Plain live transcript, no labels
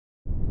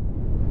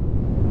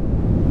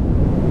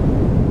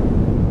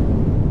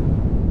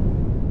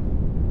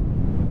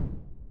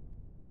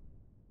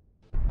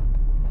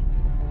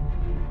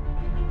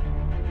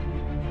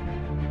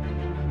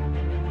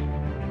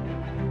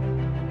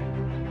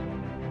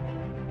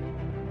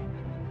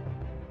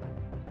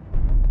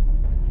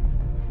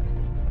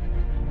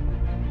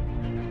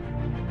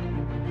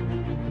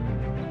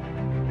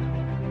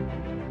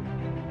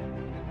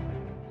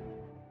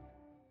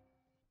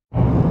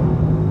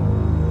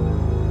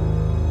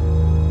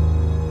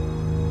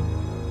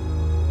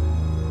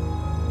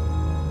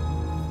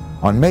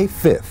On May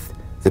 5th,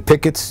 the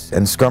pickets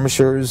and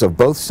skirmishers of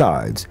both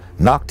sides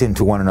knocked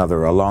into one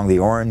another along the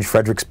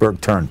Orange-Fredericksburg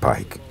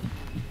Turnpike.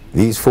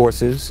 These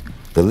forces,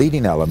 the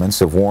leading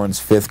elements of Warren's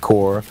 5th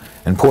Corps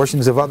and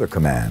portions of other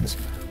commands,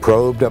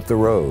 probed up the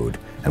road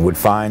and would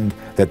find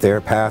that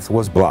their path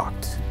was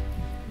blocked.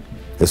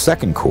 The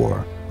 2nd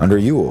Corps, under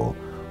Ewell,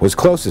 was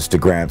closest to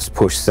Grant's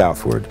push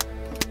southward,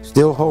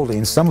 still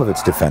holding some of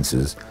its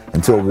defenses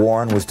until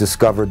Warren was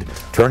discovered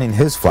turning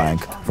his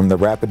flank from the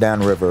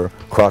Rapidan River,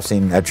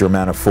 crossing at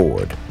Germanna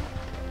Ford.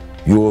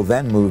 Ewell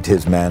then moved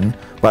his men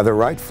by the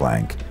right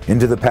flank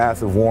into the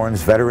path of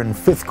Warren's veteran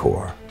 5th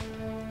Corps.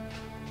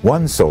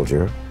 One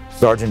soldier,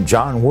 Sergeant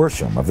John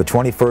Worsham of the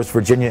 21st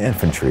Virginia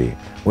Infantry,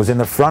 was in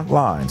the front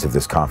lines of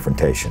this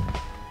confrontation.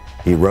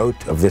 He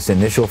wrote of this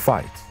initial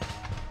fight.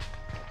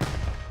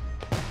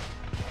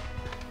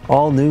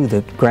 All knew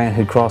that Grant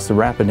had crossed the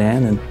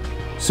Rapidan, and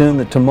soon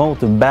the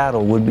tumult of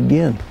battle would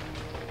begin.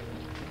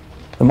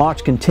 The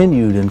march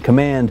continued, and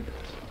command,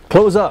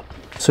 "Close up,"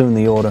 soon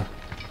the order.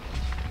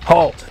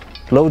 "Halt,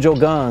 load your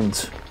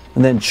guns,"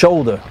 and then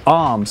shoulder,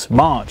 arms,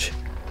 march.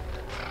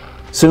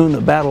 Soon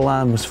the battle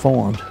line was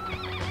formed.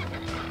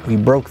 We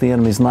broke the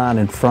enemy's line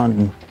in front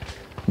and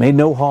made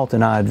no halt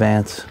in our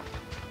advance.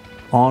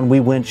 On we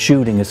went,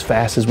 shooting as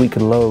fast as we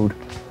could load.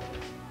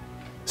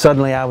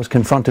 Suddenly I was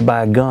confronted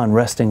by a gun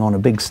resting on a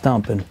big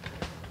stump, and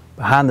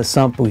behind the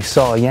stump we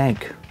saw a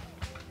Yank.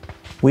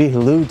 We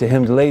hallooed to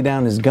him to lay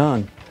down his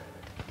gun.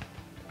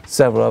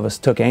 Several of us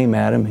took aim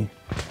at him.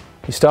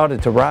 He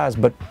started to rise,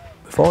 but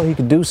before he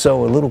could do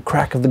so, a little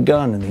crack of the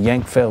gun and the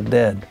Yank fell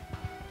dead.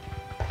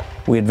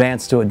 We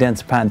advanced to a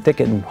dense pine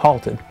thicket and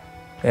halted,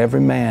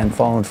 every man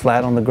falling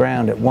flat on the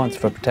ground at once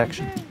for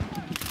protection.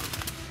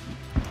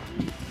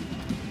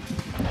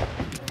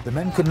 The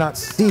men could not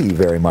see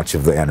very much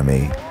of the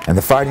enemy, and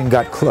the fighting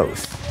got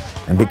close.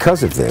 And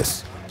because of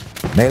this,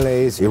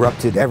 melees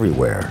erupted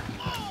everywhere.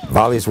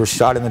 Volleys were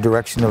shot in the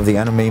direction of the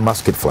enemy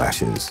musket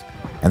flashes,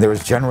 and there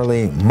was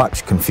generally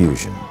much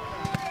confusion.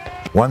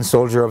 One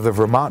soldier of the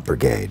Vermont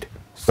Brigade,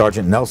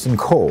 Sergeant Nelson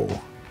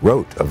Cole,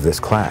 wrote of this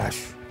clash.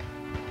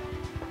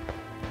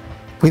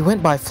 "We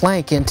went by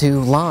flank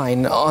into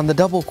line on the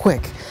double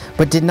quick,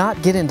 but did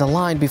not get into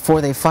line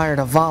before they fired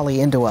a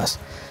volley into us.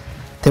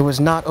 There was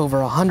not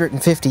over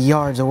 150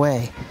 yards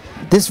away.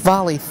 This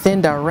volley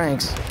thinned our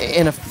ranks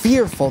in a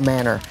fearful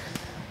manner.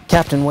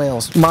 Captain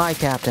Wales, my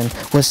captain,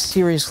 was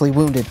seriously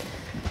wounded.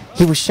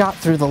 He was shot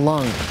through the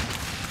lung.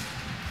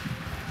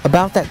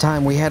 About that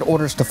time we had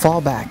orders to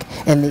fall back,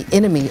 and the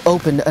enemy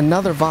opened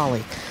another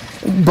volley,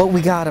 but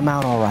we got him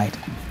out all right.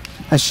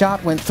 A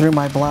shot went through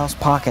my blouse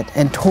pocket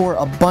and tore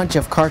a bunch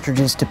of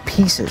cartridges to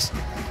pieces,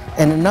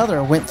 and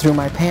another went through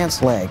my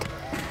pants leg,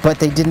 but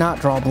they did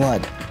not draw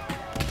blood.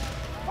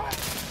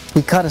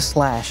 We cut a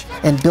slash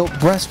and built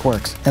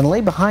breastworks and lay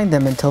behind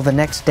them until the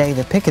next day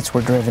the pickets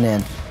were driven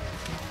in.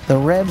 The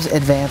Rebs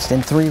advanced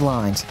in 3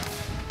 lines.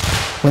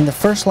 When the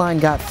first line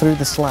got through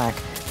the slack,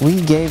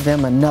 we gave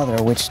them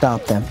another which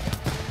stopped them.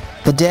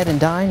 The dead and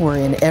dying were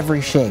in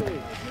every shape.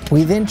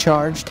 We then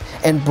charged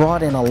and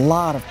brought in a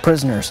lot of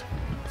prisoners.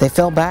 They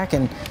fell back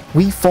and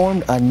we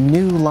formed a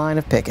new line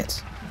of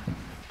pickets.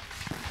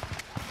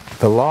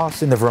 The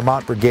loss in the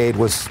Vermont Brigade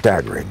was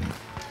staggering,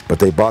 but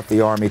they bought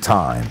the Army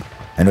time,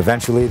 and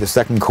eventually the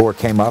 2nd Corps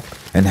came up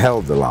and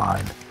held the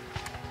line.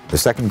 The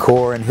 2nd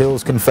Corps and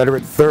Hill's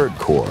Confederate 3rd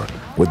Corps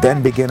would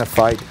then begin a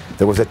fight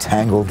that was a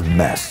tangled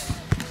mess.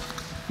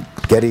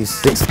 Getty's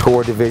 6th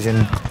Corps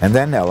Division and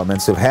then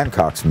elements of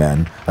Hancock's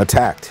men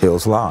attacked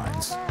Hill's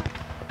lines.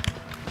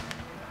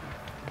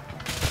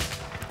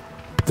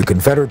 The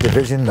Confederate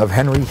Division of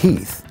Henry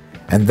Heath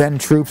and then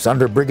troops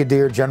under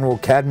Brigadier General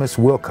Cadmus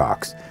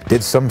Wilcox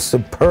did some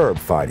superb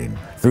fighting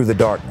through the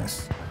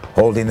darkness,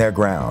 holding their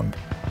ground,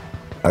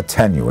 a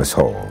tenuous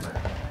hold.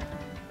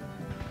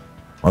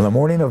 On the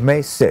morning of May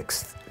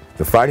 6th,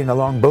 the fighting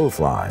along both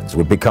lines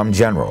would become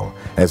general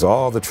as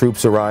all the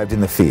troops arrived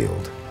in the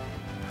field.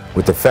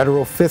 With the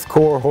Federal 5th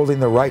Corps holding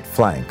the right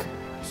flank,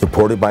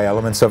 supported by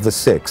elements of the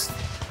 6th,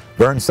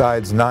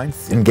 Burnside's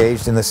 9th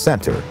engaged in the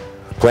center,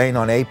 playing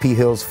on A.P.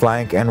 Hill's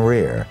flank and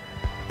rear,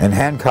 and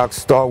Hancock's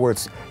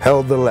stalwarts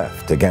held the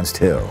left against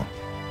Hill.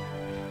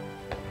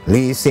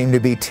 Lee seemed to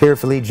be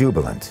tearfully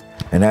jubilant,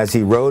 and as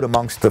he rode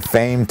amongst the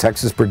famed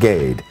Texas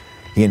Brigade,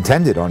 he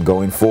intended on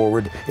going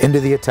forward into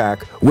the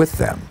attack with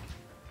them.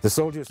 The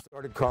soldiers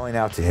started calling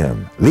out to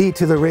him, "Lee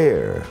to the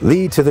rear!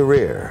 Lee to the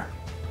rear!"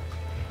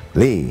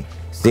 Lee,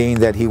 seeing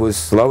that he was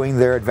slowing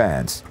their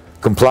advance,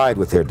 complied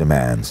with their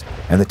demands,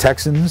 and the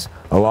Texans,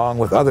 along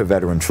with other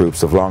veteran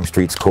troops of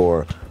Longstreet's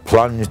corps,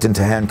 plunged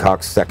into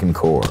Hancock's 2nd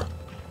Corps.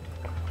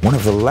 One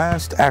of the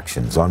last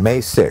actions on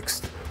May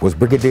 6th was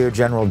Brigadier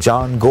General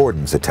John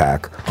Gordon's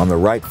attack on the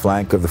right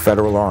flank of the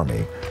Federal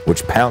Army,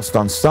 which pounced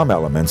on some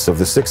elements of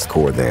the 6th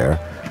Corps there,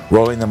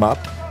 rolling them up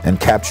and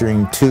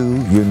capturing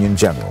 2 Union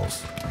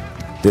generals.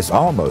 This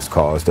almost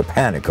caused a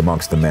panic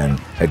amongst the men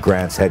at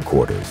Grant's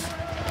headquarters.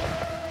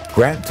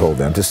 Grant told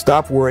them to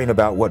stop worrying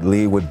about what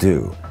Lee would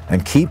do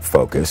and keep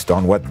focused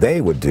on what they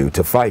would do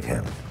to fight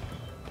him.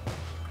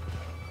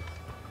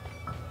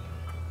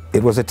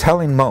 It was a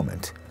telling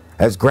moment,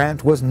 as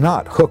Grant was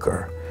not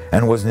Hooker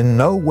and was in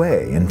no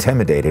way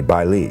intimidated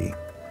by Lee,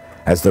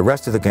 as the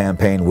rest of the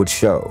campaign would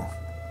show.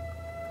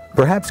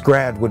 Perhaps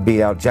Grant would be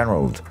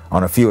outgeneraled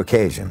on a few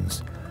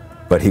occasions,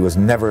 but he was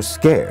never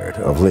scared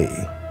of Lee.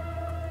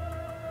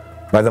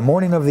 By the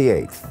morning of the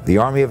 8th, the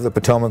Army of the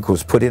Potomac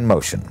was put in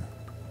motion.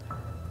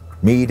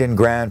 Meade and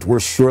Grant were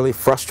surely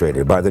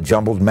frustrated by the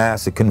jumbled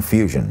mass of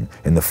confusion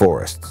in the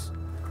forests.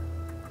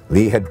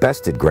 Lee had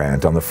bested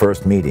Grant on the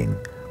first meeting,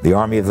 the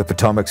Army of the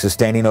Potomac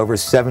sustaining over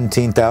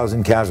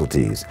 17,000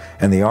 casualties,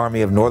 and the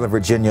Army of Northern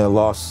Virginia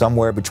lost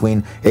somewhere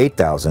between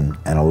 8,000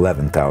 and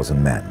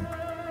 11,000 men.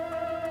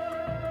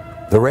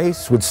 The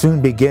race would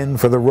soon begin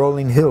for the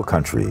rolling hill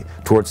country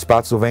toward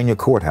Spotsylvania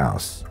Court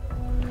House.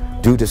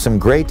 Due to some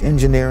great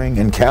engineering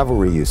and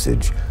cavalry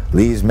usage,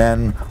 Lee's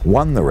men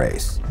won the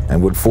race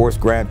and would force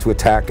Grant to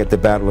attack at the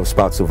Battle of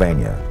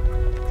Spotsylvania.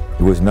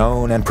 It was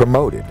known and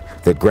promoted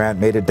that Grant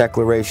made a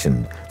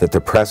declaration that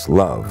the press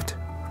loved.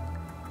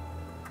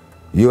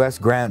 U.S.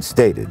 Grant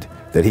stated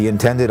that he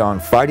intended on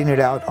fighting it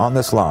out on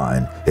this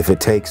line if it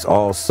takes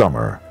all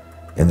summer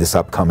in this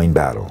upcoming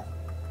battle.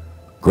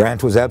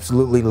 Grant was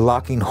absolutely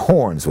locking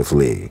horns with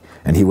Lee,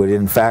 and he would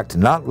in fact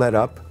not let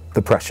up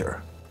the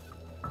pressure.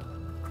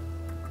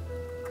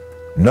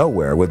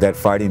 Nowhere would that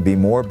fighting be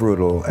more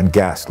brutal and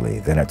ghastly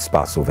than at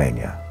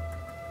Spotsylvania.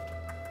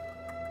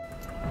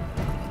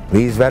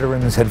 Lee's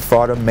veterans had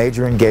fought a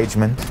major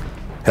engagement,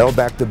 held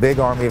back the big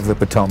Army of the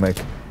Potomac,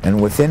 and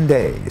within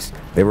days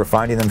they were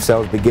finding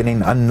themselves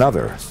beginning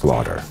another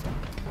slaughter.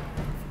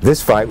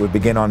 This fight would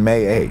begin on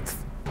May 8th,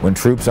 when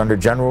troops under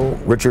General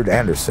Richard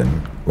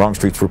Anderson,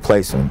 Longstreet's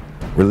replacement,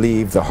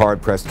 relieved the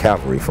hard-pressed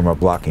cavalry from a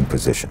blocking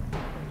position.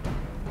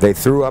 They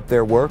threw up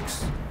their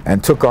works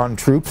and took on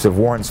troops of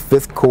Warren's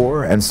 5th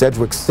Corps and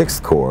Sedgwick's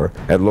 6th Corps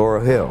at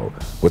Laurel Hill,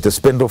 with the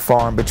Spindle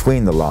Farm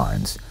between the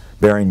lines,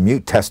 bearing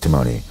mute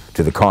testimony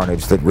to the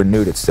carnage that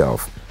renewed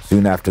itself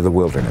soon after the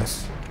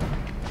Wilderness.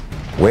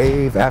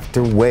 Wave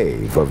after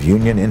wave of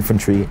Union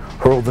infantry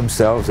hurled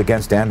themselves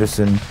against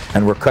Anderson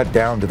and were cut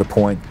down to the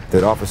point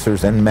that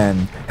officers and men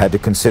had to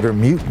consider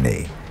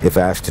mutiny if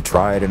asked to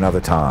try it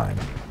another time.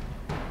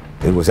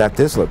 It was at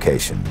this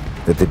location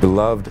that the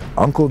beloved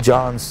Uncle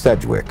John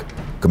Sedgwick,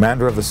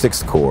 commander of the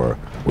 6th Corps,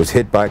 was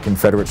hit by a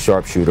Confederate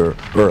sharpshooter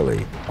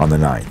early on the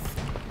 9th.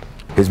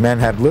 His men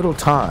had little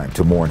time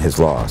to mourn his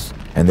loss,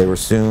 and they were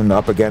soon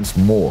up against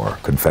more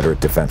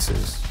Confederate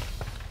defenses.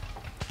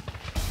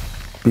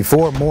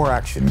 Before more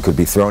action could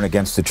be thrown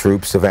against the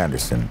troops of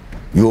Anderson,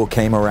 Ewell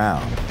came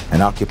around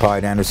and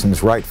occupied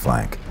Anderson's right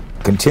flank,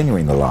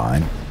 continuing the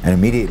line and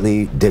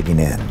immediately digging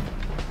in.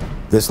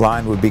 This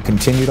line would be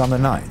continued on the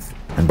 9th,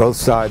 and both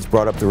sides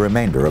brought up the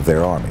remainder of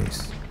their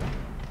armies.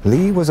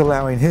 Lee was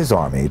allowing his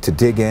army to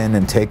dig in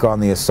and take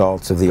on the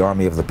assaults of the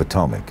Army of the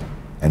Potomac,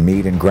 and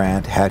Meade and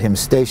Grant had him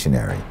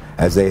stationary,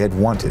 as they had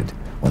wanted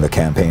when the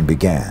campaign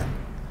began.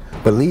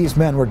 But Lee's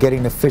men were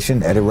getting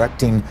efficient at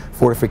erecting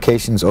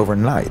fortifications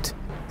overnight,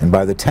 and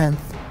by the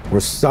 10th were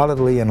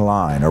solidly in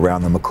line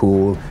around the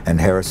McCool and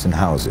Harrison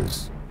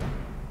houses.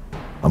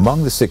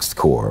 Among the 6th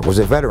Corps was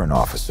a veteran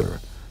officer,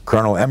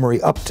 Colonel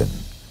Emory Upton,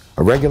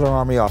 a regular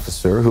Army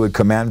officer who had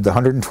commanded the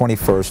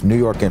 121st New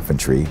York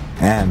Infantry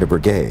and a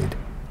brigade.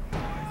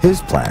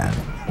 His plan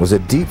was a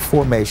deep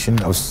formation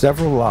of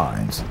several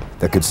lines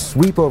that could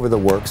sweep over the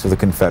works of the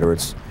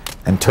Confederates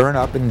and turn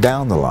up and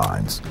down the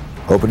lines,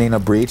 opening a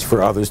breach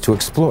for others to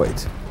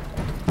exploit.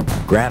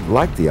 Grant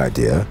liked the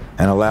idea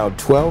and allowed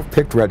 12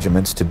 picked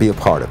regiments to be a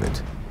part of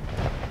it.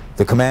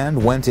 The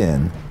command went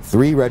in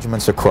 3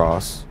 regiments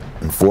across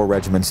and 4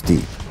 regiments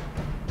deep.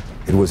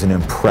 It was an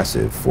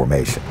impressive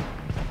formation.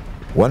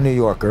 One New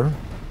Yorker,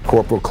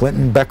 Corporal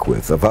Clinton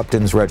Beckwith of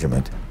Upton's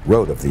regiment,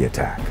 wrote of the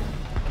attack.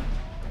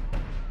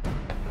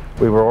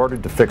 We were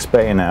ordered to fix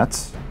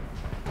bayonets,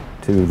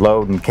 to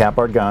load and cap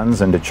our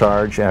guns, and to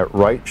charge at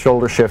right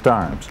shoulder shift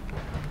arms.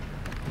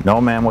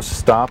 No man was to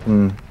stop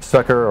and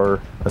succor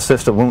or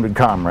assist a wounded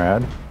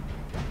comrade.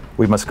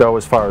 We must go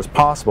as far as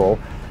possible,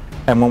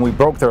 and when we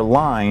broke their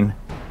line,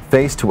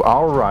 face to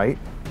our right,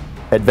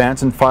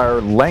 advance and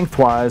fire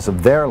lengthwise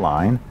of their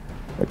line.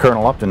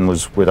 Colonel Upton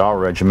was with our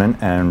regiment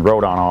and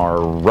rode on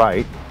our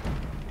right.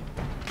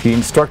 He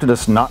instructed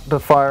us not to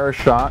fire a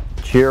shot,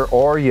 cheer,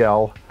 or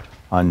yell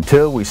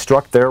until we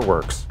struck their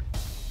works.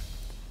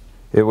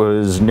 It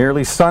was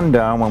nearly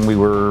sundown when we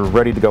were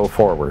ready to go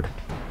forward.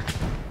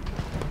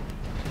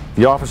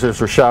 The officers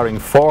were shouting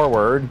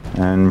forward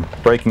and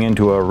breaking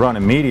into a run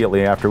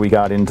immediately after we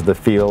got into the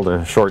field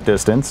a short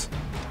distance.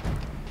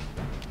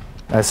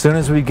 As soon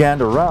as we began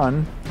to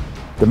run,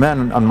 the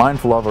men,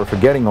 unmindful of or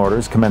forgetting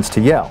orders, commenced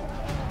to yell.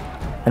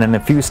 And in a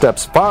few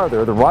steps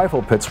farther, the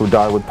rifle pits were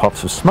dotted with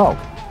puffs of smoke.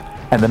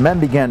 And the men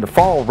began to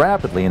fall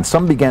rapidly, and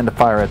some began to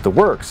fire at the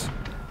works,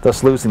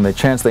 thus losing the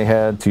chance they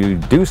had to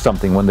do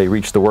something when they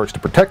reached the works to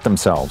protect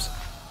themselves.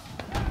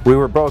 We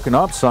were broken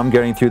up some,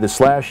 getting through the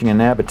slashing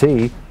and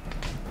abattis.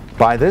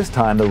 By this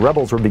time, the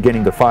rebels were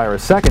beginning to fire a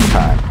second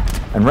time,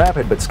 and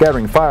rapid but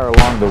scattering fire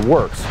along the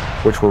works,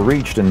 which were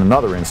reached in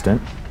another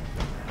instant.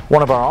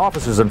 One of our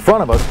officers in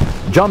front of us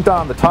jumped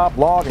on the top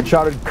log and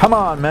shouted, "Come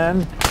on,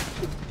 men!"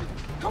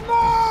 Come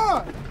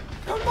on!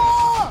 Come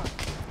on!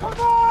 Come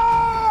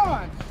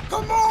on!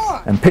 Come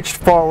on! And pitched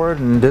forward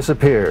and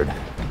disappeared,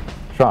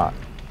 shot.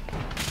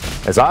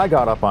 As I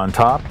got up on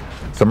top,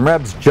 some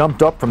Rebs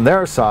jumped up from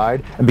their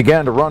side and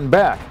began to run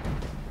back.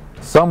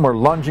 Some were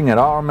lunging at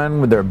our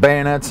men with their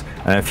bayonets,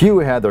 and a few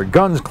had their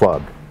guns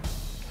clubbed.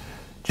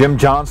 Jim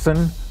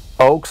Johnston,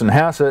 Oakes, and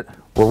Hassett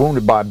were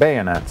wounded by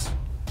bayonets.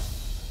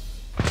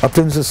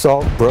 Upton's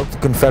assault broke the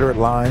Confederate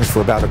lines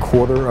for about a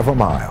quarter of a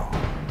mile.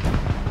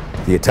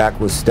 The attack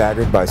was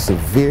staggered by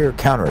severe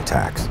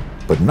counterattacks,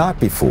 but not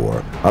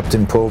before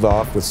Upton pulled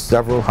off with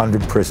several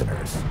hundred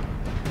prisoners.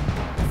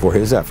 For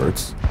his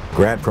efforts,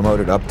 Grant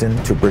promoted Upton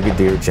to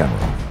Brigadier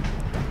General.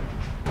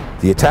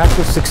 The attack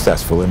was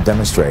successful in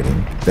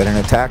demonstrating that an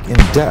attack in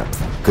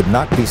depth could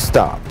not be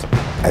stopped,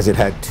 as it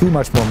had too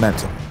much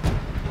momentum.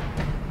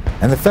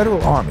 And the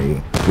Federal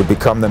Army would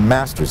become the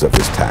masters of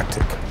this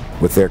tactic,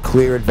 with their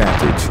clear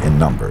advantage in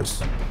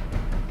numbers.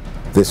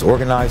 This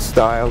organized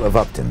style of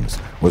Upton's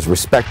was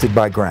respected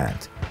by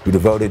Grant, who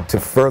devoted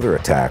to further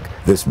attack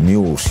this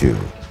mule shoe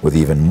with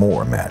even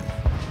more men.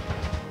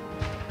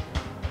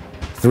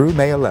 Through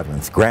May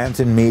 11th, Grant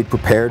and Meade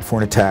prepared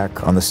for an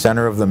attack on the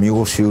center of the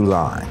mule shoe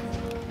line.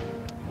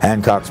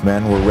 Hancock's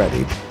men were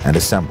readied and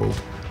assembled,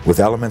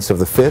 with elements of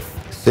the 5th,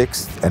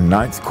 6th, and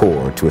 9th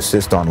Corps to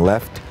assist on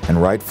left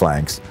and right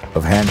flanks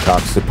of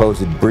Hancock's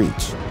supposed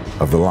breach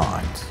of the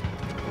lines.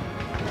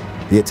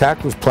 The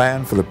attack was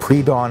planned for the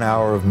pre-dawn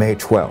hour of May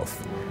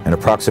 12th, and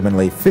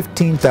approximately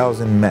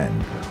 15,000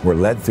 men were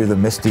led through the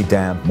misty,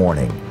 damp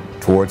morning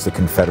towards the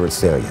Confederate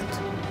salient.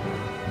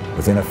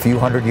 Within a few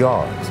hundred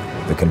yards,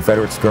 the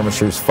Confederate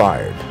skirmishers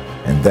fired,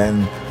 and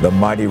then the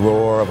mighty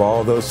roar of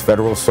all those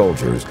Federal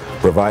soldiers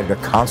provided a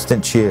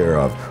constant cheer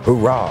of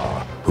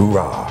 "Hurrah!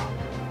 Hurrah!"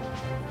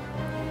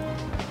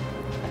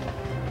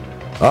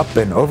 Up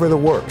and over the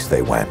works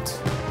they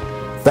went.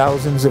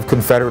 Thousands of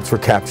Confederates were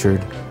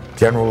captured,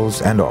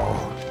 generals and all.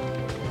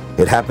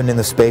 It happened in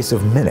the space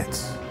of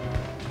minutes.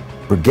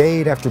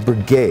 Brigade after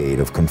brigade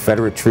of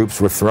Confederate troops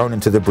were thrown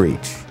into the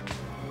breach.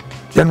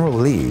 General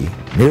Lee,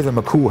 near the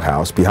McCool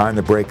House behind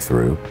the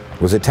breakthrough,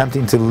 was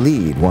attempting to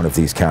lead one of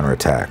these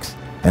counterattacks,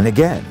 and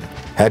again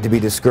had to be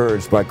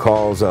discouraged by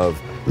calls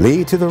of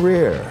 "Lee to the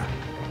rear."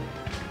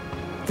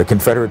 The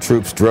Confederate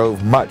troops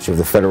drove much of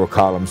the Federal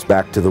columns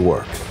back to the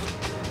works.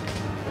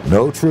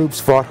 No troops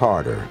fought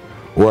harder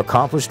or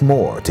accomplished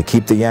more to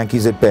keep the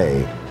Yankees at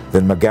bay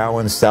than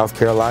McGowan's South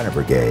Carolina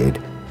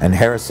Brigade and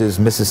Harris's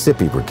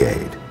Mississippi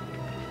Brigade.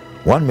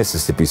 One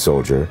Mississippi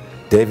soldier,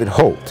 David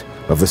Holt,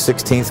 of the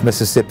 16th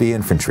Mississippi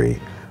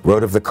Infantry,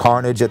 wrote of the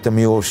carnage at the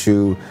Mule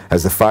Shoe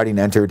as the fighting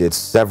entered its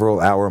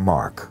several-hour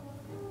mark.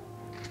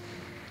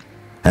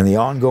 And the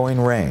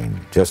ongoing rain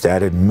just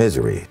added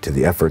misery to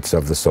the efforts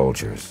of the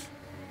soldiers.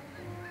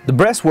 The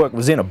breastwork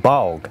was in a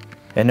bog,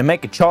 and to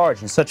make a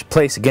charge in such a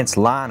place against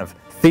a line of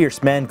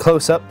fierce men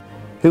close up,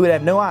 who would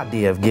have no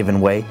idea of giving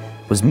way,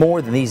 was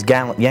more than these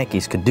gallant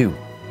Yankees could do.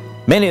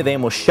 Many of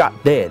them were shot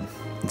dead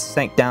and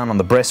sank down on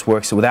the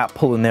breastworks without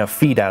pulling their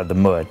feet out of the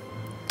mud.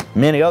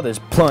 Many others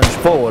plunged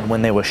forward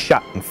when they were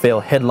shot and fell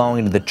headlong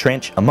into the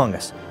trench among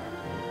us.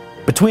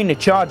 Between the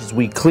charges,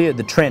 we cleared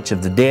the trench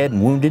of the dead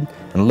and wounded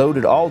and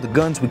loaded all the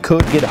guns we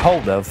could get a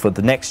hold of for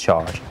the next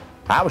charge.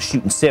 I was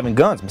shooting 7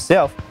 guns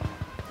myself.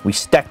 We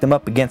stacked them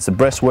up against the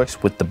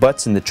breastworks with the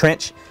butts in the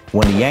trench.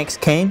 When the Yanks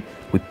came,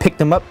 we picked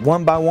them up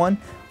one by one,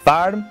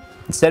 fired them,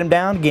 and set them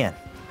down again.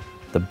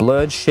 The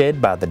blood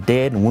shed by the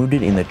dead and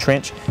wounded in the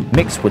trench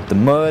mixed with the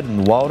mud and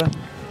the water.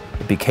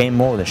 It became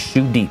more than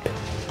shoe deep.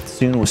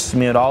 Soon was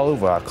smeared all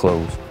over our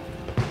clothes.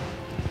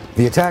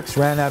 The attacks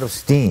ran out of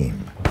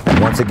steam, and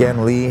once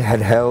again Lee had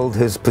held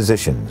his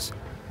positions,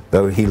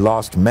 though he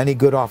lost many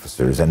good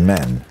officers and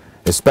men,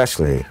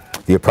 especially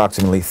the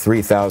approximately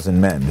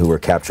 3,000 men who were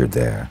captured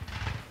there.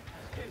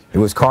 It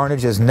was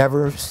carnage as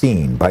never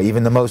seen by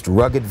even the most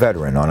rugged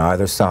veteran on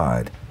either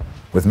side,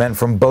 with men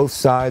from both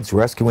sides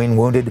rescuing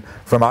wounded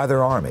from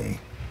either army.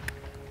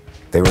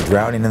 They were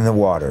drowning in the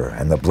water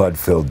and the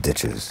blood-filled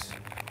ditches.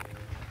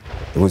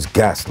 It was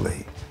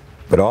ghastly,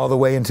 but all the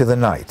way into the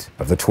night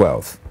of the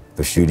 12th,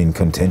 the shooting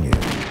continued.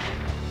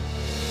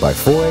 By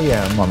 4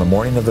 a.m. on the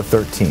morning of the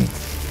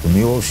 13th, the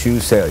Mule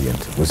Shoe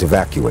salient was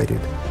evacuated,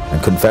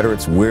 and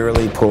Confederates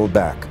wearily pulled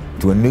back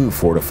to a new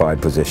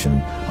fortified position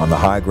on the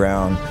high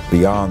ground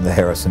beyond the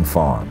Harrison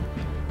farm.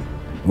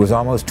 It was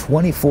almost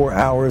 24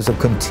 hours of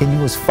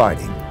continuous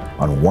fighting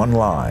on one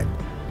line,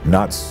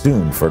 not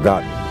soon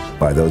forgotten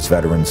by those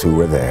veterans who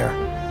were there.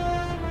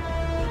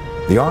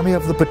 The Army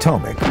of the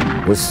Potomac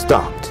was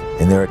stopped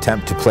in their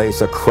attempt to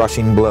place a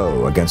crushing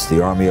blow against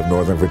the Army of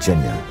Northern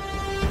Virginia.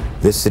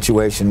 This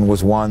situation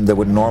was one that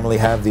would normally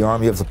have the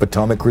Army of the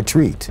Potomac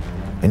retreat,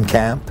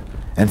 encamp,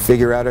 and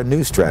figure out a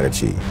new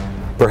strategy,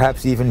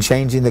 perhaps even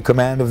changing the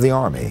command of the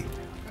army.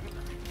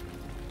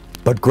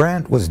 But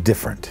Grant was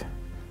different,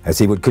 as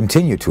he would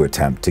continue to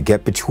attempt to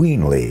get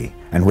between Lee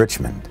and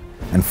Richmond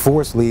and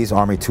force Lee's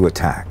army to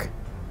attack.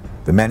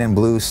 The men in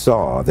blue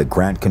saw that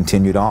Grant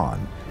continued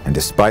on and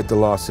despite the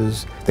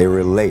losses, they were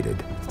elated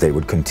that they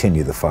would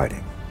continue the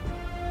fighting.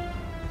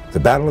 The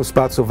Battle of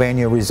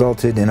Spotsylvania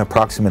resulted in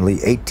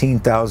approximately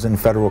 18,000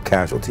 Federal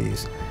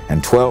casualties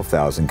and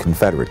 12,000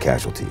 Confederate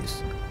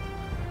casualties.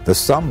 The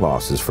sum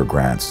losses for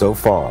Grant so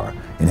far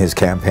in his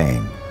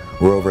campaign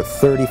were over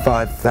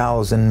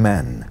 35,000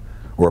 men,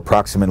 or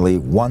approximately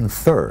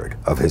 1/3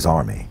 of his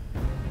army.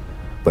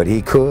 But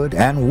he could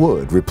and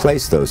would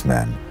replace those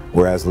men,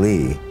 whereas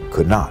Lee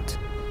could not.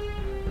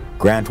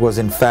 Grant was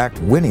in fact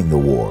winning the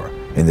war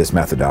in this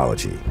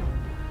methodology,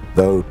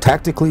 though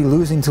tactically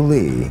losing to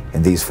Lee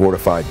in these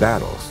fortified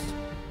battles.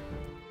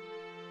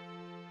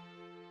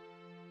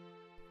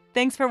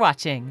 Thanks for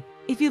watching.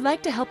 If you'd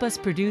like to help us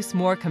produce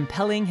more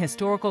compelling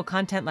historical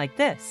content like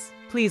this,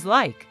 please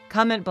like,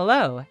 comment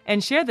below,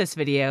 and share this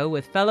video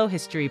with fellow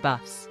history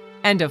buffs.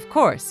 And of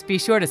course, be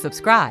sure to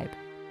subscribe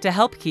to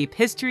help keep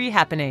history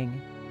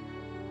happening.